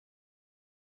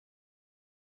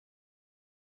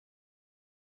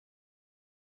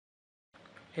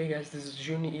Hey guys, this is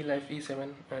Gionee Elife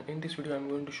E7 and in this video I'm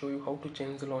going to show you how to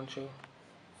change the launcher.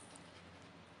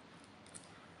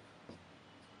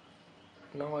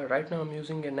 Right now I'm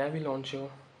using a Navi launcher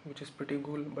which is pretty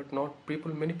cool, but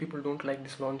many people don't like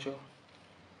this launcher.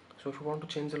 So if you want to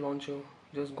change the launcher,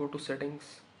 just go to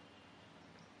settings,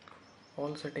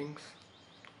 all settings,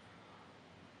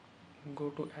 go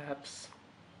to apps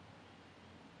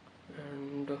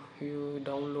and you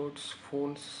downloads,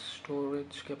 phone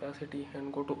storage capacity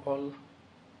and go to all,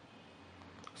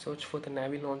 search for the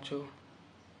Navi launcher.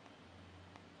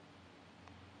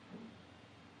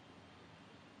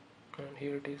 And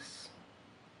here it is.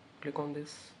 Click on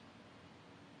this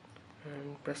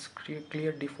and press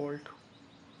clear default.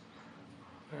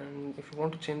 And if you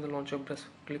want to change the launcher,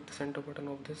 click the center button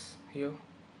of this here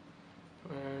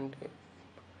and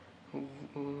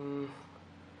mm,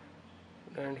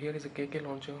 and here is a KK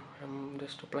launcher. I'm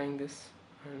just applying this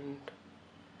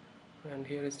and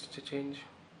here is the change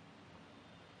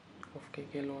of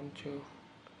KK launcher.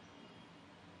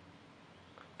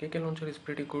 KK launcher is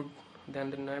pretty good than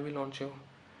the Navi launcher.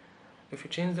 If you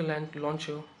change the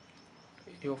launcher,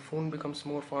 your phone becomes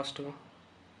more faster.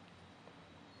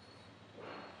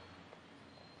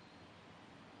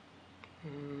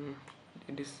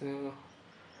 It is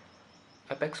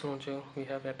Apex launcher. We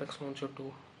have Apex launcher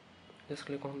too. Just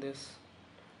click on this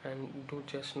and do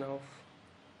just now.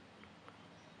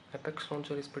 Apex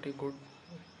launcher is pretty good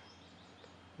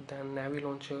than Navi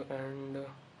launcher and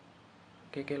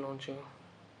KK launcher.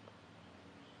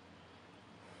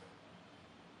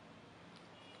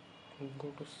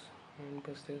 Go to and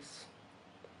press this.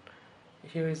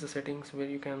 Here is the settings where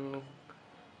you can,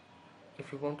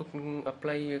 if you want to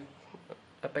apply a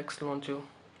Apex launcher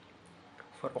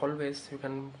for always, you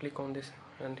can click on this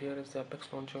and here is the Apex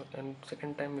launcher, and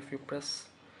second time if you press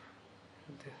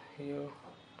here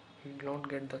you will not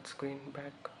get that screen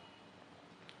back.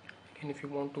 Again, if you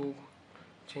want to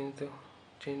change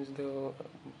the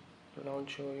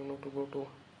launcher, you know, to go to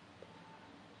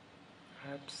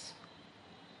apps,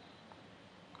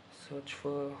 search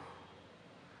for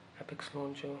Apex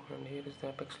launcher and here is the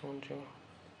Apex launcher,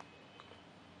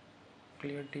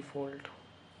 clear default,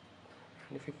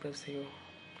 and if you press here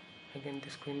again the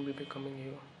screen will be coming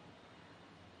here.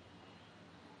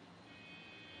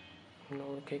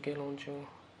 Now the KK launcher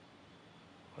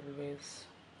always.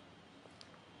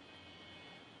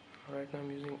 Right now I'm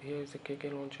using, here is the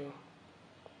KK launcher.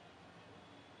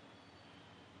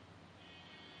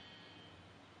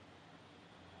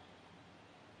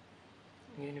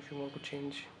 Again, if you want to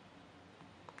change,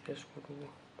 just go to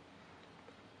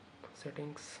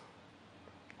settings,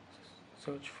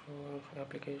 search for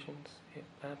applications,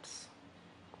 apps,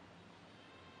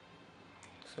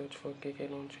 search for KK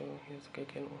launcher. Here's the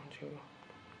KK launcher,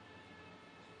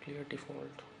 clear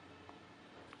default,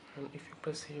 and if you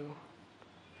press here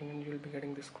again you will be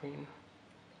getting the screen.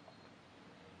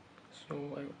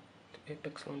 So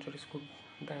Apex launcher is good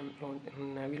than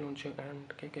Navi launcher and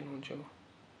KK launcher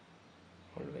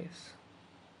always.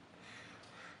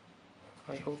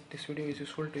 I hope this video is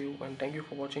useful to you and thank you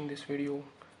for watching this video.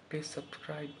 Please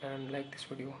subscribe and like this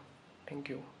video. Thank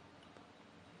you.